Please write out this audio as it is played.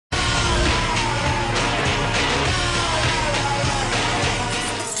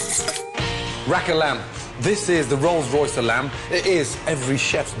Rack of lamb. This is the Rolls-Royce of lamb. It is every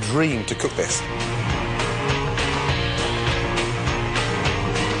chef's dream to cook this.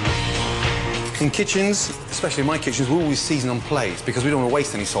 In kitchens, especially my kitchens, we always season on plates because we don't want to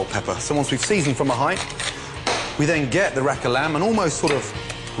waste any salt, pepper. So once we've seasoned from a height, we then get the rack of lamb and almost sort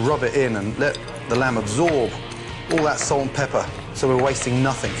of rub it in and let the lamb absorb all that salt and pepper, so we're wasting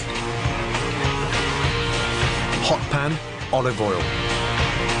nothing. Hot pan, olive oil.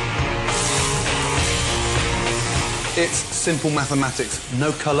 It's simple mathematics.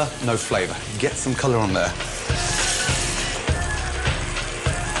 No colour, no flavour. Get some colour on there.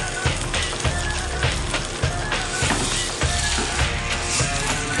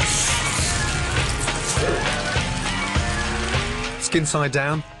 Skin side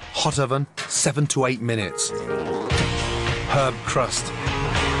down, hot oven, 7 to 8 minutes. Herb crust.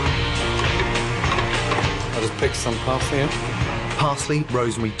 I'll just pick some parsley in. Parsley,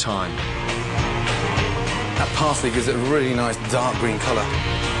 rosemary, thyme. That parsley gives it a really nice dark green colour.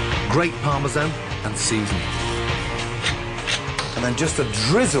 Great parmesan and seasoning. And then just a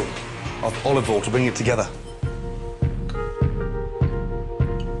drizzle of olive oil to bring it together.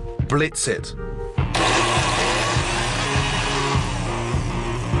 Blitz it.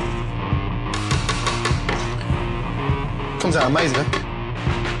 Comes out amazing, huh?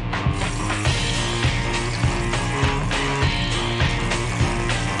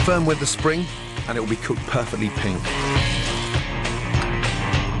 Firm with the spring, and it will be cooked perfectly pink.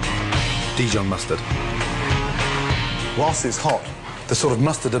 Dijon mustard. Whilst it's hot, the sort of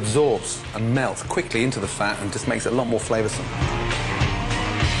mustard absorbs and melts quickly into the fat and just makes it a lot more flavoursome.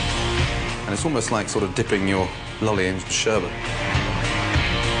 And it's almost like sort of dipping your lolly in sherbet.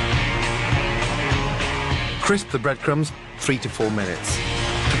 Crisp the breadcrumbs, 3 to 4 minutes.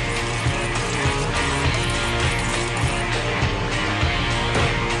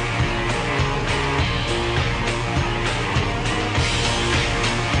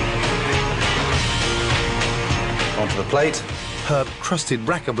 Onto the plate. Herb crusted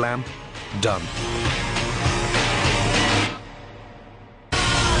rack of lamb, done.